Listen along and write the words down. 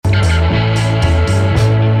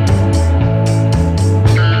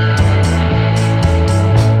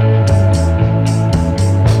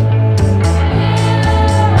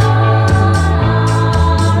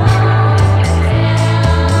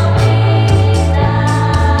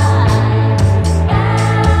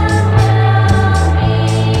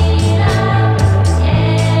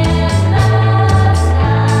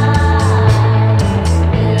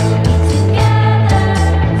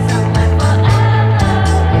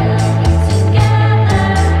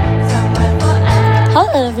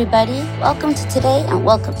everybody. Welcome to today and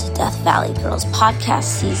welcome to Death Valley Girls Podcast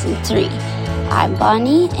Season 3. I'm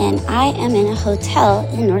Bonnie and I am in a hotel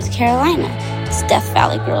in North Carolina. It's Death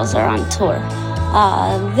Valley Girls are on tour.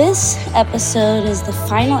 This episode is the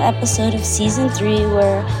final episode of Season 3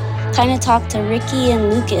 where I kind of talked to Rikki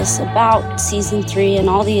and Lukas about Season 3 and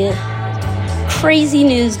all the crazy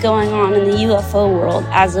news going on in the UFO world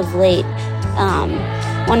as of late.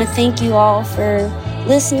 Want to thank you all for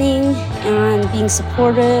listening and being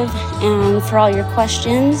supportive and for all your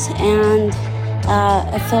questions, and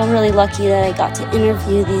I feel really lucky that I got to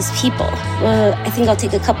interview these people. I think I'll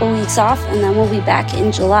take a couple weeks off and then we'll be back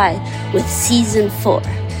in July with Season 4.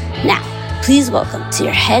 Now, please welcome to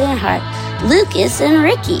your head and heart, Lukas and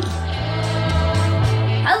Rikki.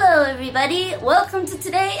 Hello everybody, welcome to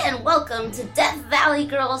today and welcome to Death Valley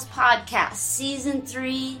Girls Podcast Season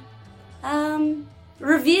 3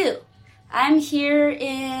 review. I'm here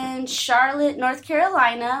in Charlotte, North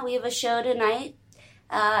Carolina. We have a show tonight,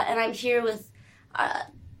 and I'm here with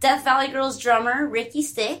Death Valley Girls drummer Rikki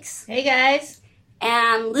Sticks. Hey guys.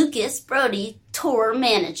 And Lukas Brody, tour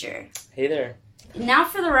manager. Hey there. Now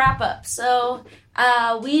for the wrap up. So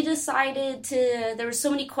we decided there were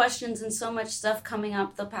so many questions and so much stuff coming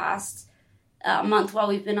up the past month while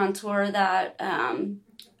we've been on tour that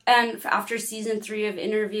and after Season 3 of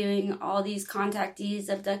interviewing all these contactees,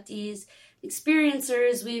 abductees,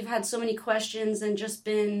 experiencers, we've had so many questions and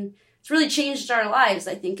it's really changed our lives,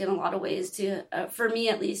 I think, in a lot of ways, for me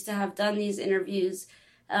at least, to have done these interviews.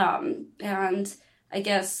 And I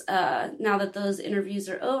guess now that those interviews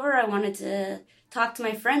are over, I wanted to talk to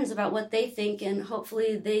my friends about what they think, and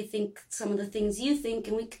hopefully they think some of the things you think,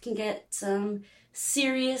 and we can get some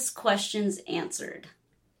serious questions answered.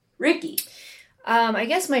 Rikki. I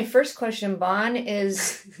guess my first question, Bon,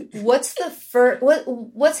 is what's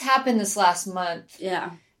happened this last month?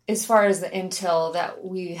 Yeah. As far as the intel that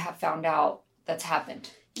we have found out that's happened.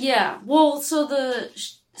 Yeah. Well, so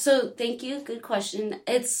thank you. Good question.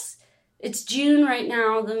 It's June right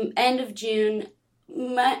now, the end of June.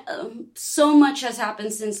 So much has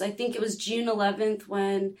happened since, I think it was June 11th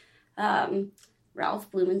when Ralph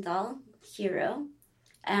Blumenthal, hero,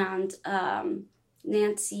 and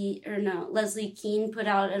Leslie Keene put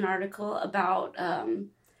out an article about a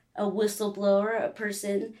whistleblower, a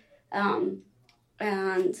person,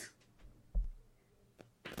 and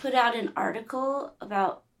put out an article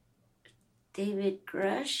about David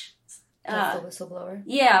Grush. The whistleblower?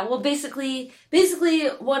 Yeah, well, basically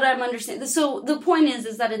what I'm understanding. So the point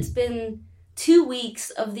is that it's been 2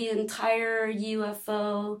 weeks of the entire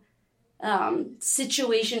UFO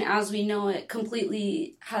situation as we know it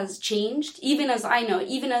completely has changed. Even as I know,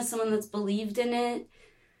 even as someone that's believed in it,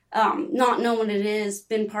 not known what it is,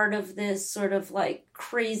 been part of this sort of like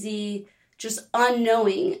crazy, just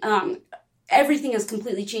unknowing. Everything has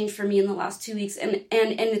completely changed for me in the last 2 weeks, and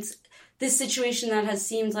it's this situation that has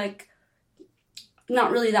seemed like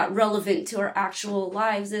not really that relevant to our actual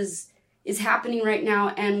lives is happening right now,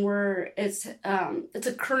 and it's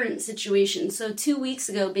a current situation. So 2 weeks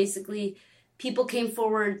ago, basically, people came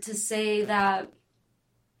forward to say that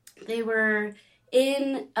they were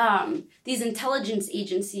in these intelligence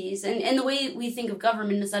agencies, and the way we think of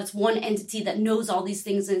government is that it's one entity that knows all these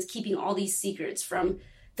things and is keeping all these secrets from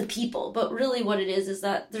the people. But really what it is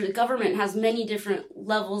that the government has many different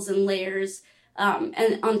levels and layers.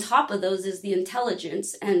 And on top of those is the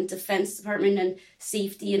intelligence and Defense Department and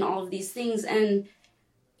safety and all of these things. And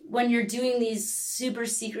when you're doing these super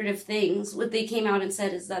secretive things, what they came out and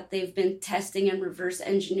said is that they've been testing and reverse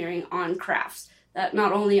engineering on crafts that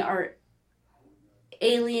not only are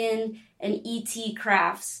alien and ET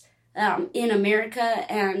crafts in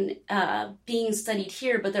America and being studied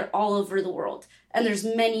here, but they're all over the world. And there's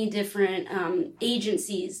many different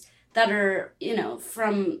agencies that are,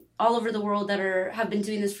 from all over the world that have been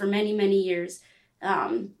doing this for many, many years.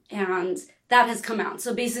 And that has come out.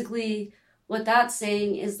 So basically what that's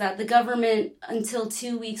saying is that the government until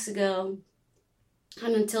 2 weeks ago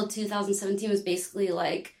and until 2017 was basically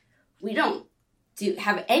like, we don't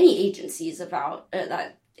have any agencies about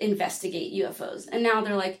that investigate UFOs. And now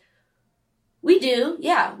they're like, we do.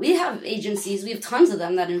 Yeah, we have agencies. We have tons of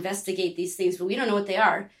them that investigate these things, but we don't know what they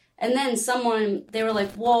are. And then they were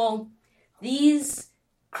like, well, these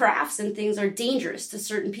crafts and things are dangerous to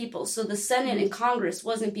certain people. So the Senate and Congress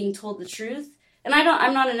wasn't being told the truth. And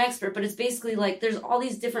I'm not an expert, but it's basically like there's all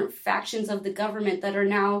these different factions of the government that are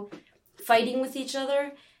now fighting with each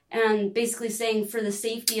other and basically saying for the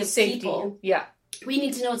safety of people, yeah, we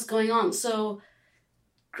need to know what's going on. So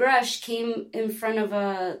Grush came in front of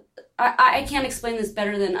I can't explain this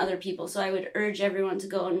better than other people, so I would urge everyone to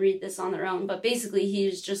go and read this on their own. But basically, he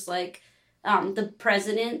was just like, the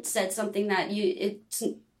president said something that it's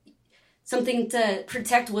something to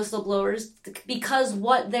protect whistleblowers, because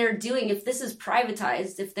what they're doing, if this is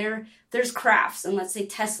privatized, if there's crafts, and let's say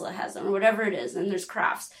Tesla has them or whatever it is, and there's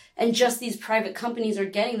crafts, and just these private companies are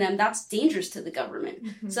getting them, that's dangerous to the government.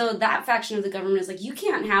 Mm-hmm. So that faction of the government is like, you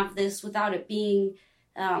can't have this without it being,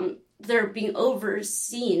 they're being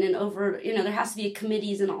overseen and there has to be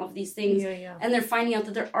committees and all of these things. Yeah. And they're finding out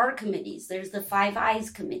that there are committees. There's the Five Eyes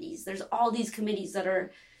committees. There's all these committees that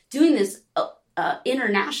are doing this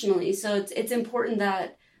internationally. So it's important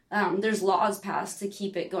that there's laws passed to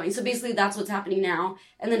keep it going. So basically that's what's happening now.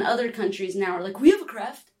 And then other countries now are like, we have a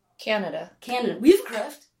craft. Canada, we have a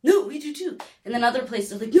craft. No, we do too. And then other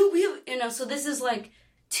places are like, no, we have, so this is like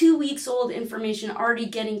 2 weeks old information already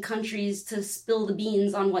getting countries to spill the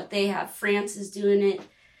beans on what they have. France is doing it.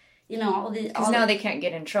 Because now they can't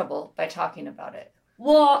get in trouble by talking about it.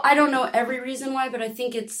 Well, I don't know every reason why, but I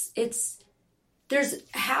think it's there's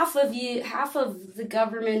half of the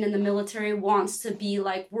government and the military wants to be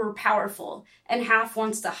like, we're powerful, and half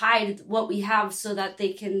wants to hide what we have so that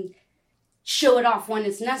they can show it off when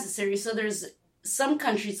it's necessary. So there's some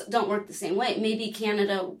countries that don't work the same way. Maybe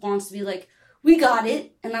Canada wants to be like, we got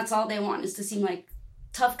it, and that's all they want, is to seem like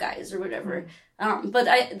tough guys or whatever. But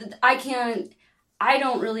I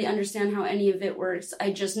don't really understand how any of it works.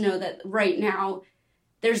 I just know that right now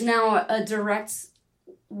there's now a direct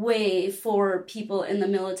way for people in the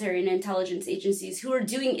military and intelligence agencies who are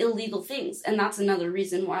doing illegal things. And that's another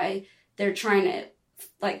reason why they're trying to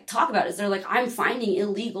talk about it. Is they're like, I'm finding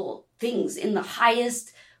illegal things in the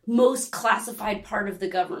highest, most classified part of the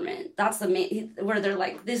government. That's the main, where they're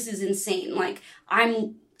like, this is insane. Like, I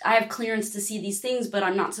have clearance to see these things, but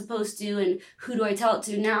I'm not supposed to. And who do I tell it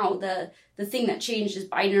to now? The thing that changed is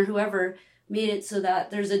Biden or whoever made it so that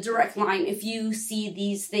there's a direct line. If you see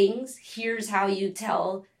these things, here's how you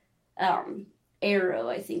tell. Arrow,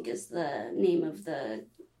 I think, is the name of the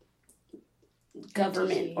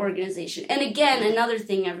government organization. And again, another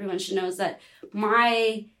thing everyone should know is that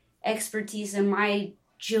my expertise and my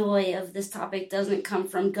joy of this topic doesn't come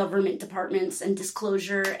from government departments and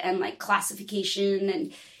disclosure and classification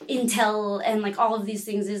and intel and all of these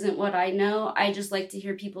things isn't what I know. I just like to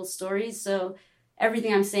hear people's stories. So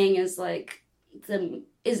everything I'm saying is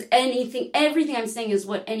everything I'm saying is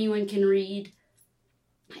what anyone can read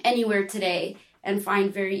anywhere today and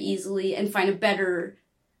find very easily and find a better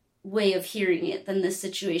way of hearing it than this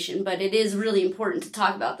situation. But it is really important to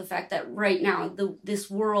talk about the fact that right now this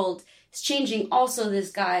world is changing. Also,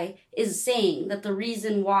 this guy is saying that the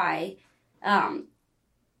reason why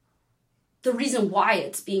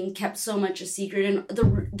it's being kept so much a secret, and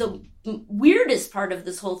the weirdest part of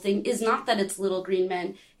this whole thing is not that it's little green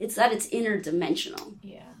men, it's that it's interdimensional.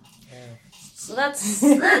 Yeah. So that's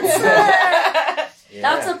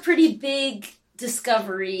a pretty big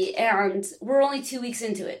discovery, and we're only 2 weeks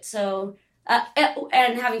into it. So,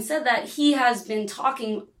 and having said that, he has been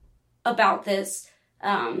talking about this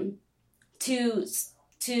to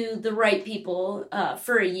the right people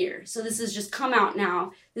for a year. So this has just come out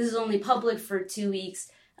now. This is only public for 2 weeks,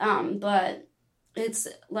 but it's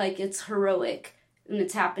heroic, and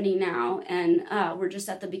it's happening now, and we're just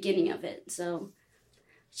at the beginning of it. So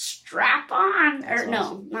strap on, or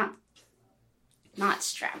awesome. No, not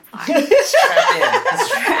strap on. Strap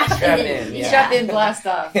in. Yeah. Strap in, blast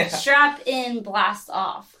off. Yeah. Strap in, blast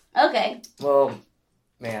off. Okay. Well,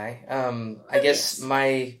 may I? I guess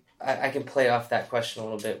I can play off that question a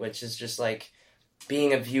little bit, which is just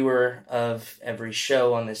being a viewer of every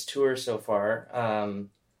show on this tour so far.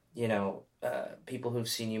 People who've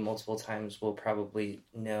seen you multiple times will probably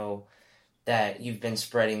know that you've been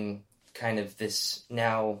spreading kind of this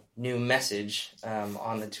now new message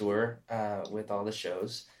on the tour with all the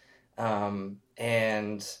shows.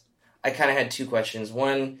 And I kind of had two questions.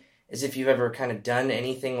 One is if you've ever kind of done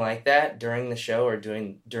anything like that during the show or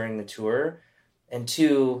during the tour. And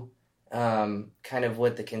two, kind of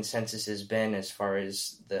what the consensus has been as far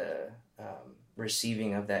as the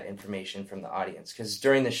receiving of that information from the audience. Because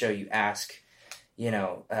during the show you ask,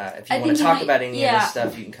 if you want to talk about any of this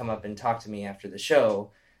stuff, you can come up and talk to me after the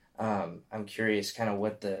show. I'm curious kind of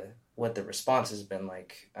what the response has been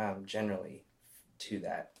like generally to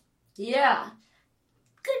that. Yeah.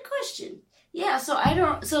 Good question. Yeah,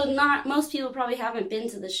 so not most people probably haven't been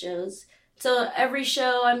to the shows. So every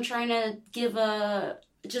show I'm trying to give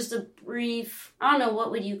just a brief, I don't know,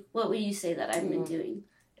 what would you say that I've been doing?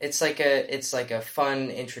 It's like a fun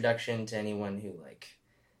introduction to anyone who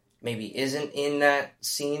maybe isn't in that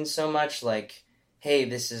scene so much, hey,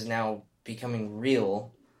 this is now becoming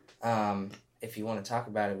real. if you want to talk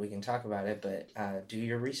about it, we can talk about it, but do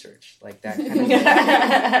your research, like that kind of thing.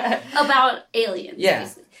 About aliens. Yeah.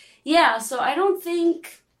 Basically. Yeah, so I don't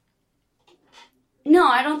think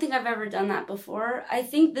I've ever done that before. I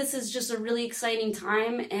think this is just a really exciting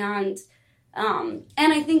time, and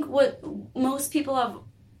I think what most people have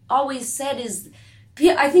always said is,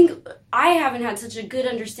 I think I haven't had such a good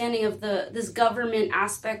understanding of this government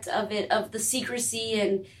aspect of it, of the secrecy,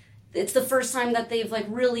 and it's the first time that they've like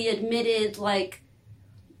really admitted like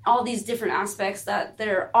all these different aspects, that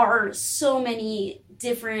there are so many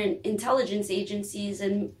different intelligence agencies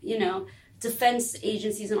and, you know, defense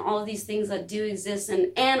agencies and all of these things that do exist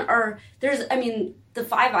and are, there's, I mean, the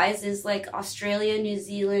Five Eyes is like Australia, New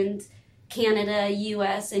Zealand, Canada,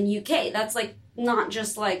 US, and UK. That's like not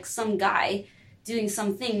just like some guy doing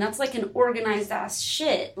something. That's like an organized ass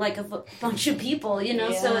shit, like a bunch of people, you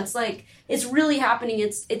know? So it's like, it's really happening.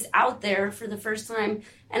 It's out there for the first time.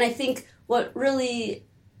 And I think what really,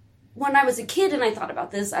 when I was a kid and I thought about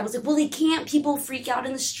this, I was like, well, can't people freak out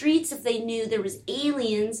in the streets if they knew there was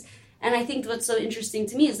aliens? And I think what's so interesting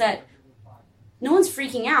to me is that no one's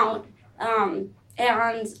freaking out. And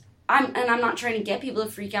I'm not trying to get people to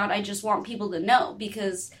freak out. I just want people to know,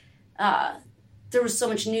 because there was so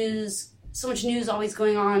much news always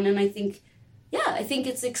going on. And I think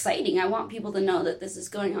it's exciting. I want people to know that this is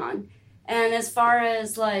going on. And as far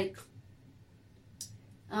as like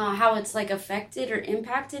how it's like affected or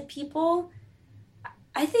impacted people,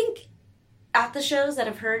 I think at the shows that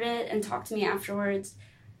have heard it and talked to me afterwards,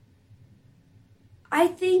 I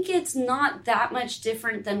think it's not that much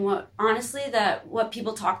different than what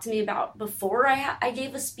people talked to me about before I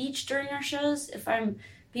gave a speech during our shows. If I'm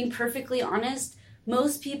being perfectly honest,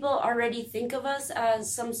 most people already think of us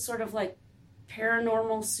as some sort of like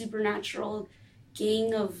paranormal, supernatural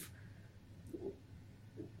gang of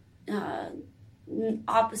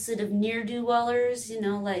opposite of ne'er-do-wellers, you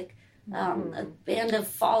know, like a band of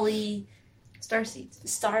folly.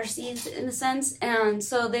 Starseeds in a sense. And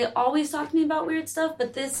so they always talk to me about weird stuff,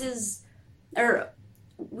 but this is, or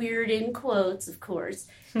weird in quotes, of course,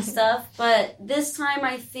 stuff. But this time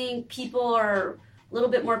I think people are a little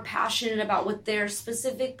bit more passionate about what their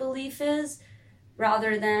specific belief is,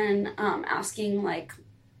 rather than asking like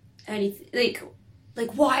anything,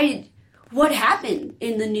 like why, what happened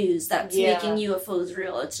in the news that's making UFOs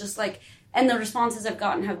real. It's just like, and the responses I've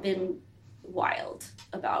gotten have been wild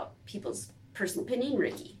about people's personal opinion.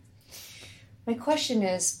 Rikki, my question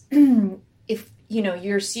is, if you know,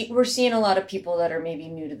 we're seeing a lot of people that are maybe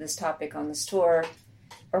new to this topic on this tour,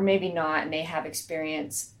 or maybe not, and they have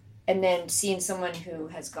experience, and then seeing someone who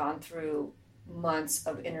has gone through months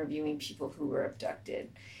of interviewing people who were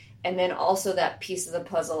abducted, and then also that piece of the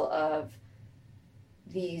puzzle of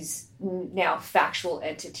these now factual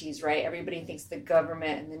entities, right? Everybody thinks the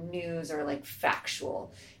government and the news are like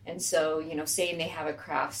factual. And so, you know, saying they have a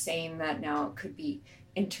craft, saying that now it could be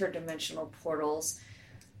interdimensional portals,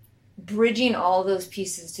 bridging all those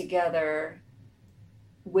pieces together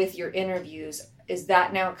with your interviews, is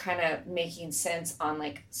that now kind of making sense on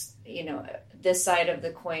like, you know, this side of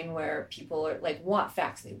the coin where people are like, want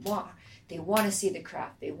facts, they want to see the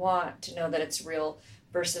craft, they want to know that it's real,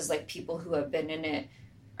 versus like people who have been in it?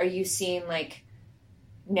 Are you seeing like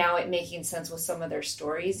now it making sense with some of their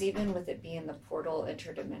stories, even with it being the portal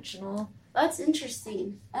interdimensional? That's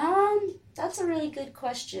interesting. That's a really good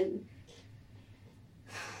question.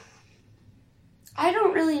 I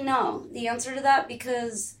don't really know the answer to that,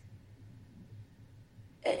 because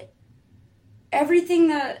everything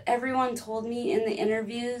that everyone told me in the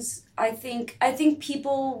interviews, I think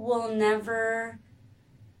people will never,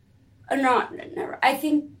 I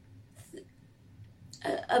think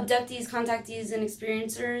abductees, contactees, and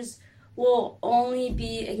experiencers will only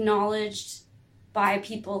be acknowledged by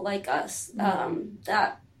people like us,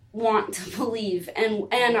 that want to believe and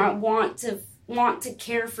want to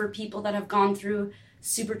care for people that have gone through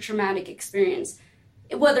super traumatic experience,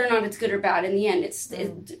 whether or not it's good or bad. In the end,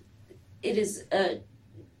 it is a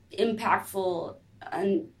impactful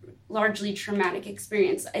and largely traumatic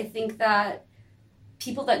experience. I think that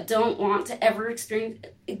people that don't want to ever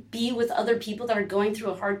be with other people that are going through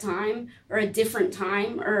a hard time or a different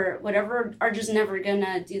time or whatever are just never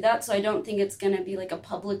gonna do that. So I don't think it's gonna be like a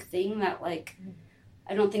public thing that like,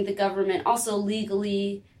 I don't think the government, also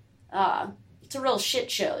legally, it's a real shit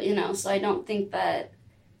show, you know? So I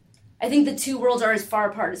think the two worlds are as far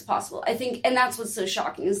apart as possible. I think, and that's what's so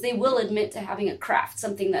shocking, is they will admit to having a craft,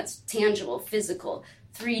 something that's tangible, physical,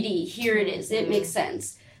 3D, here it is, it makes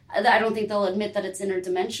sense. I don't think they'll admit that it's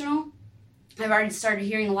interdimensional. I've already started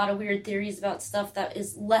hearing a lot of weird theories about stuff that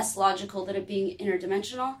is less logical than it being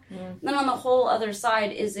interdimensional. Then on the whole other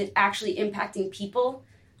side, is it actually impacting people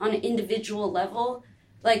on an individual level?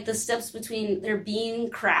 Like the steps between there being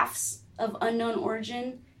crafts of unknown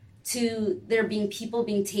origin to there being people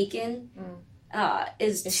being taken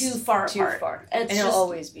is too far apart. And it'll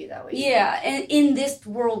always be that way. Yeah, and in this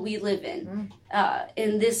world we live in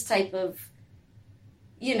this type of,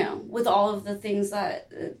 with all of the things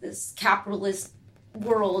that this capitalist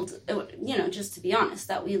world, just to be honest,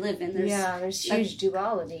 that we live in. There's huge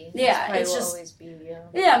duality. Yeah, it's just always be.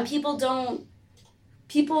 Yeah, and people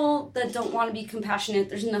that don't want to be compassionate.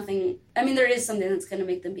 There's nothing. I mean, there is something that's going to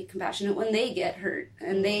make them be compassionate when they get hurt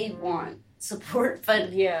and they want support.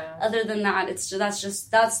 But other than that,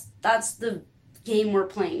 that's the game we're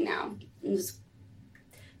playing now. And just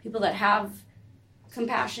people that have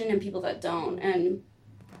compassion and people that don't, and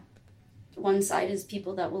one side is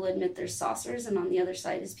people that will admit they're saucers, and on the other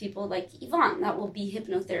side is people like Yvonne that will be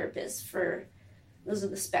hypnotherapists for. Those are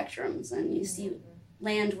the spectrums, and you see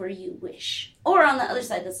land where you wish. Or on the other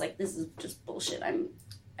side, that's like, this is just bullshit. I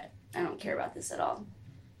don't care about this at all.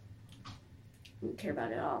 I don't care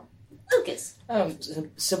about it at all. Lucas.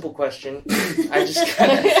 Simple question. I just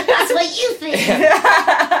kinda, that's what you think.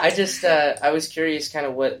 I was curious kind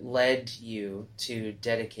of what led you to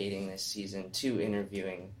dedicating this season to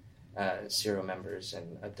interviewing serial members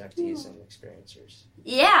and abductees and experiencers.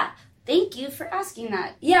 Yeah. Thank you for asking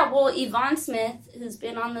that. Yeah, well, Yvonne Smith, who's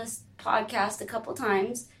been on this podcast a couple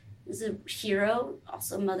times, is a hero,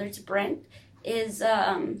 also mother to Brent, she's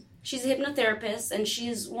a hypnotherapist, and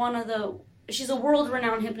she's a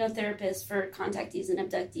world-renowned hypnotherapist for contactees and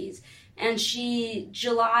abductees. And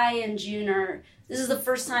July and June this is the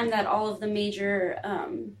first time that all of the major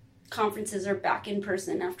conferences are back in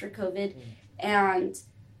person after COVID.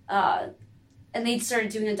 And they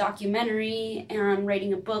started doing a documentary and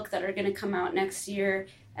writing a book that are going to come out next year.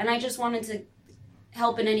 And I just wanted to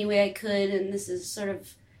help in any way I could. And this is sort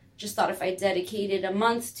of just thought if I dedicated a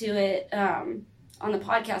month to it on the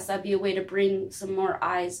podcast, that'd be a way to bring some more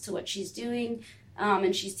eyes to what she's doing.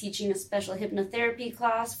 And she's teaching a special hypnotherapy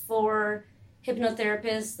class for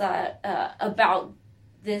hypnotherapists about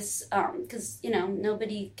this, because,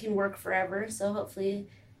 nobody can work forever. So hopefully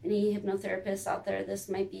any hypnotherapists out there, this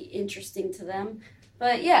might be interesting to them.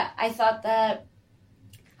 But yeah, I thought that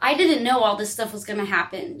I didn't know all this stuff was going to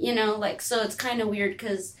happen, so it's kind of weird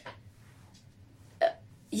because,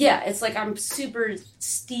 it's like I'm super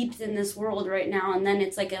steeped in this world right now, and then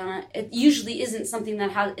it's like it usually isn't something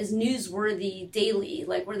that is newsworthy daily,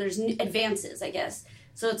 like where there's advances, I guess.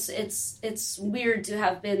 So it's weird to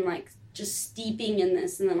have been like just steeping in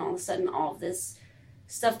this, and then all of a sudden all of this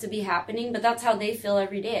stuff to be happening, but that's how they feel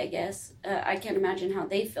every day, I guess. I can't imagine how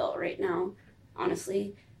they feel right now,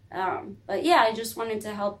 honestly. But yeah, I just wanted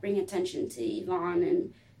to help bring attention to Yvonne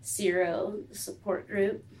and Ciro, the support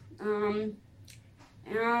group. And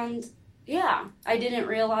yeah, I didn't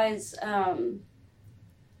realize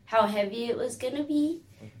how heavy it was going to be,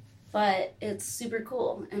 but it's super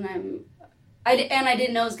cool. And I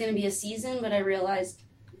didn't know it was going to be a season, but I realized,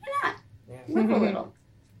 why not? Live a little.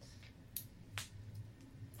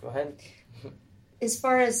 Go ahead. As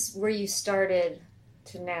far as where you started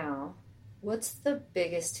to now, what's the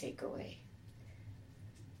biggest takeaway?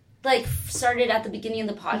 Like, started at the beginning of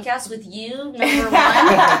the podcast with you, number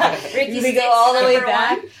one. Rikki we go all the way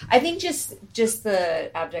back. One. I think just the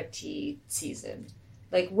abductee season.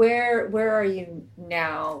 Like, where are you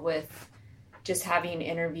now with just having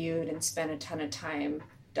interviewed and spent a ton of time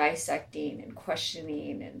dissecting and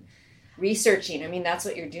questioning and researching? I mean, that's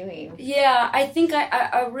what you're doing. Yeah, I think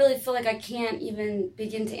I really feel like I can't even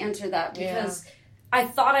begin to answer that because I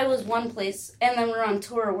thought I was one place, and then we're on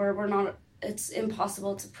tour where we're not. It's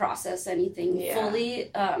impossible to process anything fully,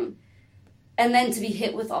 and then to be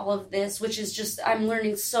hit with all of this, which is just I'm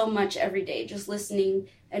learning so much every day, just listening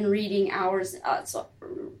and reading hours and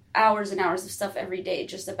hours of stuff every day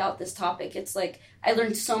just about this topic. It's like I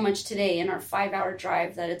learned so much today in our 5-hour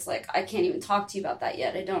drive that it's like I can't even talk to you about that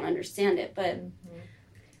yet. I don't understand it, but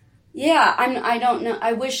yeah, I don't know.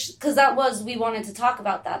 I wish, because we wanted to talk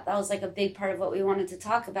about that. That was like a big part of what we wanted to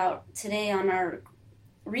talk about today on our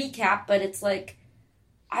recap, but it's like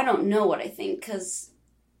I don't know what I think, because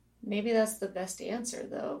maybe that's the best answer,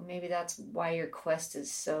 though. Maybe that's why your quest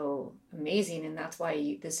is so amazing, and that's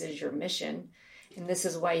why this is your mission, and this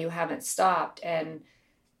is why you haven't stopped. And,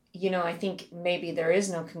 I think maybe there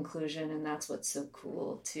is no conclusion, and that's what's so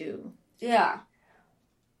cool, too. Yeah.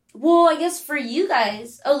 Well, I guess for you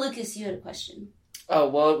guys... Oh, Lucas, you had a question. Oh,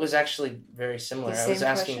 well, it was actually very similar. I was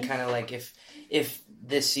asking question? kind of like if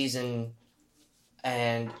this season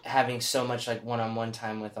and having so much like one-on-one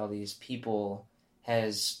time with all these people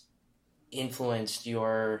has influenced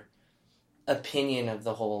your opinion of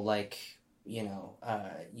the whole like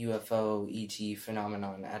UFO ET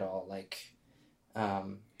phenomenon at all? Like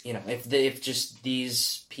if just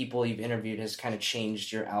these people you've interviewed has kind of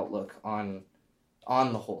changed your outlook on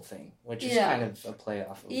the whole thing, which is kind of a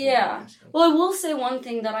playoff of well, I will say one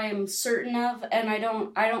thing that I am certain of, and I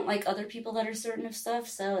don't like other people that are certain of stuff,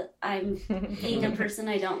 so I'm being a person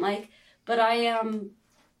I don't like, but I am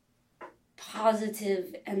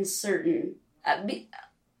positive and certain, and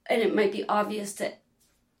it might be obvious to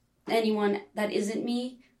anyone that isn't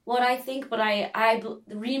me what I think, but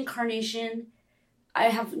the reincarnation, I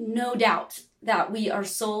have no doubt that we are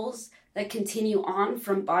souls that continue on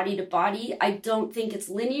from body to body. I don't think it's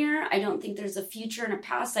linear. I don't think there's a future and a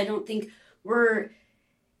past. I don't think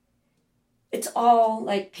it's all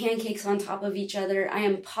like pancakes on top of each other. I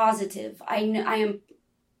am positive. I am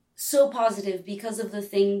so positive because of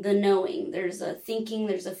the knowing. There's a thinking,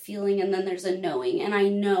 there's a feeling, and then there's a knowing. And I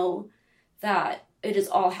know that it is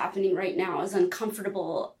all happening right now, as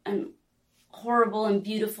uncomfortable and horrible and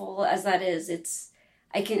beautiful as that is.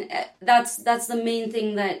 That's the main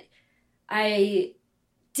thing that I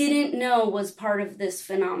didn't know was part of this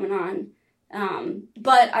phenomenon.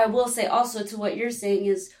 But I will say also to what you're saying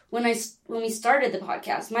is when we started the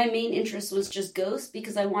podcast, my main interest was just ghosts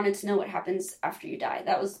because I wanted to know what happens after you die.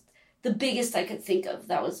 That was the biggest I could think of.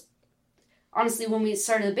 That was honestly when we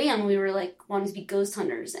started the band, we were like wanting to be ghost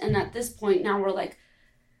hunters. And at this point now we're like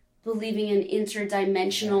believing in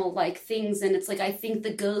interdimensional like things, and it's like I think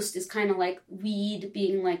the ghost is kind of like weed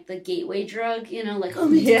being like the gateway drug, like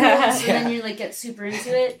oh it's ghost, and then you like get super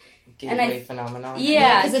into it. Gateway phenomenon.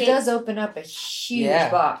 Yeah, because it does open up a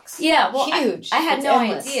huge box. Yeah, well, huge. I had no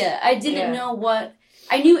idea. I didn't know what.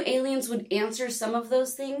 I knew aliens would answer some of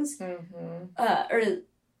those things,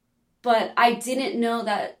 but I didn't know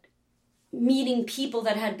that meeting people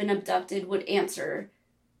that had been abducted would answer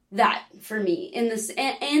that for me in the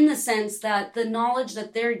sense that the knowledge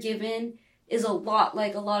that they're given is a lot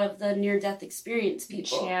like a lot of the near-death experience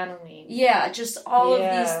people. Channeling. Yeah, just all of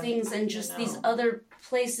these things and just these other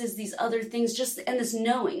places, these other things, and this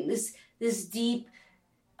knowing, this deep,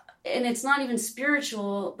 and it's not even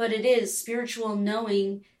spiritual, but it is spiritual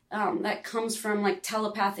knowing that comes from like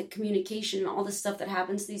telepathic communication and all the stuff that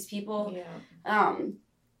happens to these people. Yeah.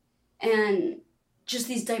 And just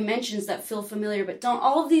these dimensions that feel familiar but don't.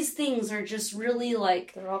 All of these things are just really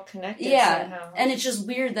like they're all connected somehow. And it's just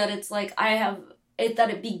weird that it's like that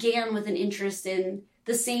it began with an interest in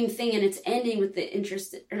the same thing and it's ending with the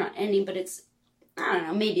interest, or not ending, but it's, I don't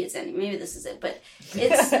know, maybe it's ending, maybe this is it, but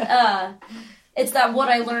it's it's that what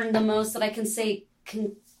I learned the most that I can say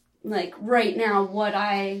like right now what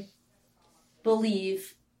I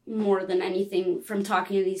believe more than anything from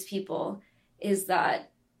talking to these people is that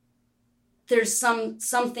there's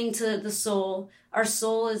something to the soul. Our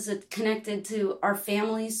soul is connected to our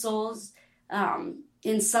family's souls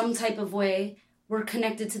in some type of way. We're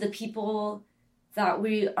connected to the people that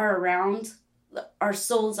we are around. Our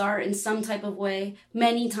souls are in some type of way,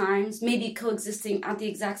 many times, maybe coexisting at the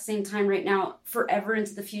exact same time right now, forever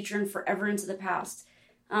into the future and forever into the past.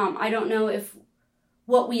 I don't know if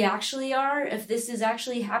what we actually are, if this is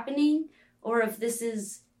actually happening, or if this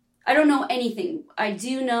is... I don't know anything. I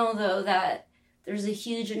do know, though, that there's a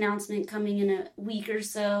huge announcement coming in a week or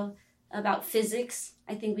so about physics.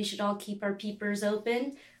 I think we should all keep our peepers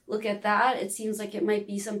open. Look at that. It seems like it might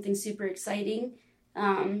be something super exciting.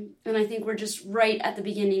 And I think we're just right at the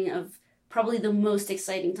beginning of probably the most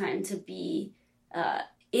exciting time to be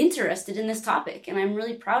interested in this topic. And I'm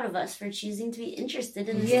really proud of us for choosing to be interested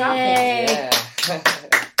in this topic. Yeah.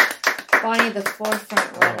 Bonnie, the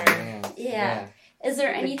forefront runner. Yeah. Is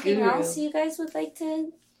there anything else you guys would like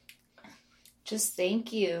to? Just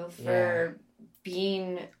thank you for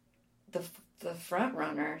being the front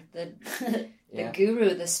runner, the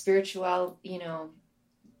guru, the spiritual,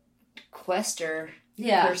 quester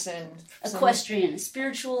person. Equestrian,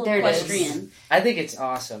 spiritual equestrian. I think it's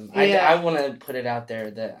awesome. I want to put it out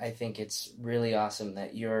there that I think it's really awesome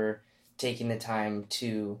that you're taking the time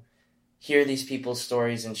to hear these people's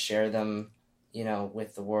stories and share them,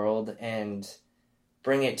 with the world and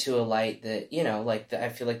bring it to a light that, I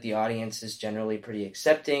feel like the audience is generally pretty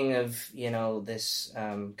accepting of, this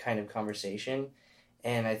kind of conversation.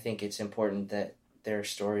 And I think it's important that their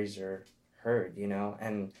stories are heard,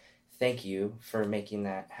 and thank you for making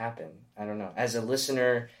that happen. I don't know. As a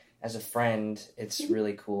listener, as a friend, it's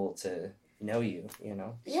really cool to know you,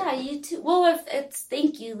 Yeah, you too. Well, it's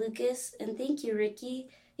thank you, Lucas, and thank you, Rikki.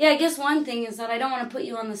 Yeah, I guess one thing is that I don't want to put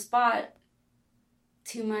you on the spot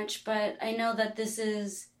too much, but I know that this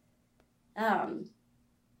is,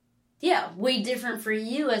 way different for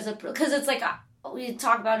you because it's like, we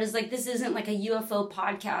talk about is like, this isn't like a UFO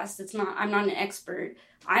podcast. It's not, I'm not an expert.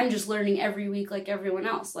 I'm just learning every week like everyone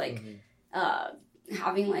else, like,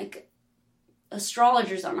 having like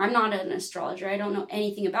astrologers on. I'm not an astrologer. I don't know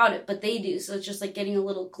anything about it, but they do. So it's just like getting a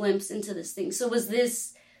little glimpse into this thing. So was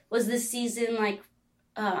this season like,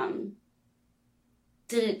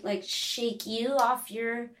 did it like shake you off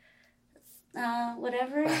your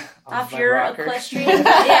whatever off your rocker. Equestrian?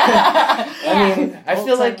 Yeah. I mean, I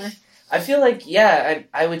feel like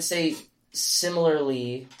I would say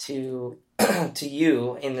similarly to to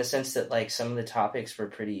you in the sense that like some of the topics were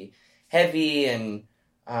pretty heavy and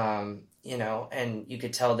and you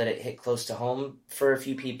could tell that it hit close to home for a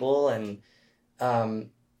few people and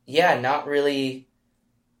not really,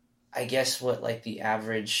 I guess, what like the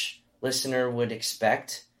average listener would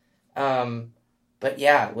expect. But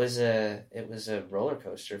yeah, it was a roller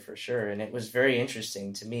coaster for sure, and it was very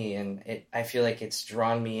interesting to me, and I feel like it's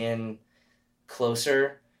drawn me in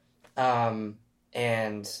closer, and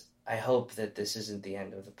I hope that this isn't the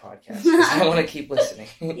end of the podcast because I want to keep listening.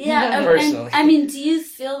 Yeah, personally. And, I mean, do you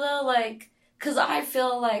feel though like, because I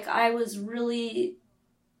feel like I was really,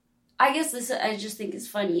 I guess this I just think is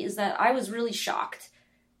funny is that I was really shocked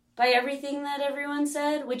by everything that everyone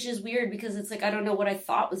said, which is weird because it's like, I don't know what I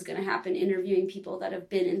thought was going to happen interviewing people that have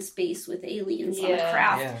been in space with aliens on a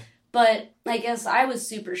craft. Yeah. But I guess I was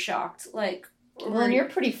super shocked. Like, well, and you're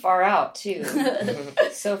pretty far out too.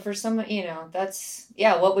 So for someone, that's,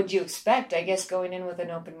 what would you expect? I guess going in with an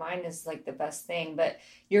open mind is like the best thing. But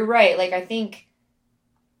you're right. Like, I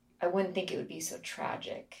wouldn't think it would be so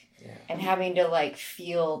tragic. Yeah. And having to like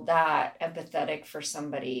feel that empathetic for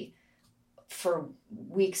somebody for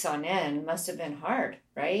weeks on end must have been hard,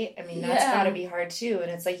 right? I mean, that's got to be hard too.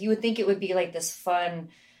 And it's like, you would think it would be like this fun,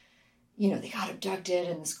 they got abducted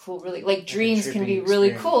and this cool, really, like dreams can be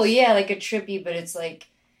really cool. Yeah, like a trippy, but it's like,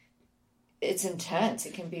 it's intense.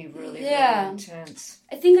 It can be really, really intense.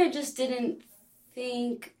 I think I just didn't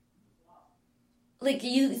think, like,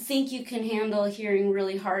 you think you can handle hearing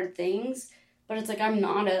really hard things, but it's like, I'm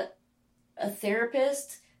not a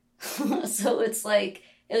therapist. So it's like,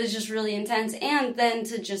 it was just really intense. And then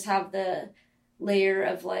to just have the layer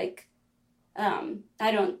of like,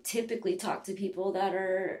 I don't typically talk to people that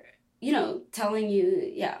are, telling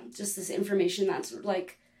you, just this information that's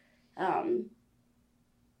like,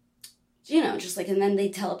 just like, and then they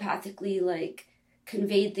telepathically like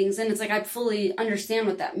conveyed things. And it's like, I fully understand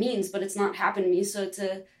what that means, but it's not happened to me. So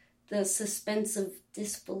the suspense of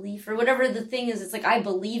disbelief or whatever the thing is, it's like, I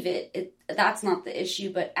believe it. That's not the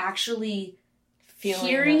issue, but actually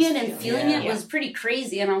hearing it and feeling it was pretty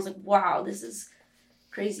crazy. And I was like, wow, this is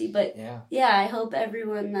crazy. But I hope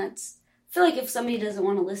everyone I feel like if somebody doesn't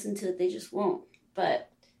want to listen to it, they just won't. But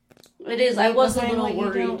it is, I was a little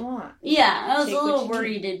worried. Yeah, I was a little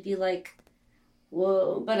worried it'd be like,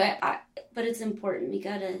 whoa. But but it's important. We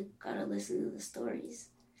gotta listen to the stories.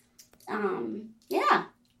 One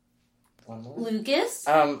more. Lucas?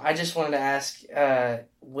 I just wanted to ask,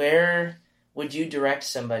 where would you direct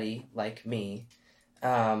somebody like me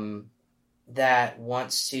that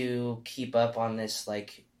wants to keep up on this,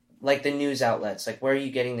 like the news outlets? Like, where are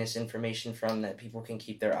you getting this information from that people can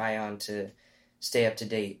keep their eye on to stay up to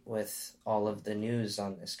date with all of the news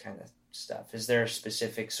on this kind of stuff? Is there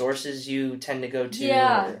specific sources you tend to go to?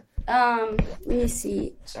 Yeah. Let me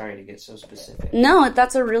see. Sorry to get so specific. No,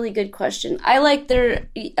 that's a really good question. I like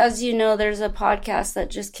as you know, there's a podcast that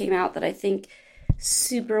just came out that I think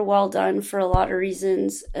super well done for a lot of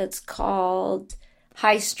reasons. It's called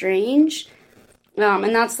High Strange.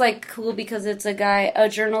 And that's like cool because it's a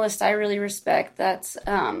journalist I really respect. That's,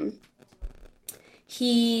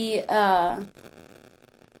 he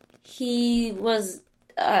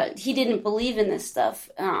didn't believe in this stuff.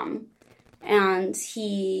 And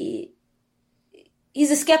he's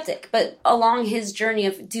a skeptic, but along his journey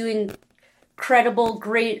of doing credible,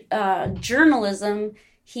 great, journalism,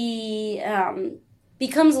 he,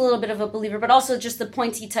 becomes a little bit of a believer, but also just the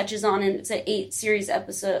points he touches on, and it's an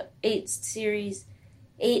 8-episode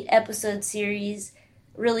series,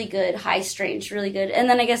 really good, High Strange, really good. And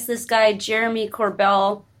then I guess this guy, Jeremy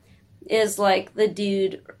Corbell, is like the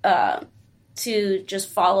dude to just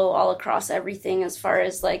follow all across everything, as far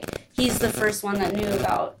as like, he's the first one that knew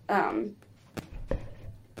about,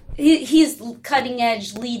 he's cutting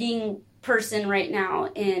edge, leading person right now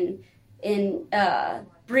in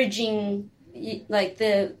bridging like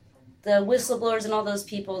the whistleblowers and all those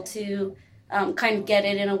people to kind of get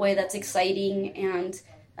it in a way that's exciting, and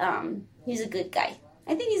he's a good guy.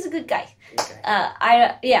 I think he's a good guy. Okay.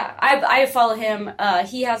 I follow him.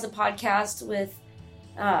 He has a podcast with,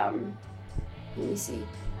 let me see.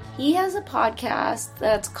 He has a podcast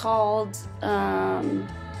that's called,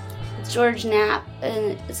 George Knapp,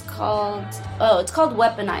 and it's called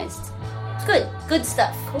Weaponized. It's good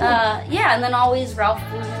stuff. Cool. And then always Ralph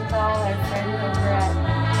Blumenthal, our friend over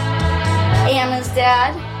at Anna's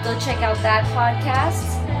dad. Go check out that podcast,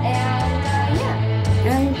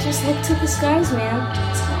 and just look to the skies, man.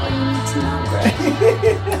 That's all you need to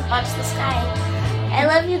know. Watch the sky. I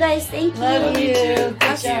love you guys. Thank you. Love you.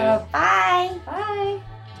 Good job. Bye. Bye.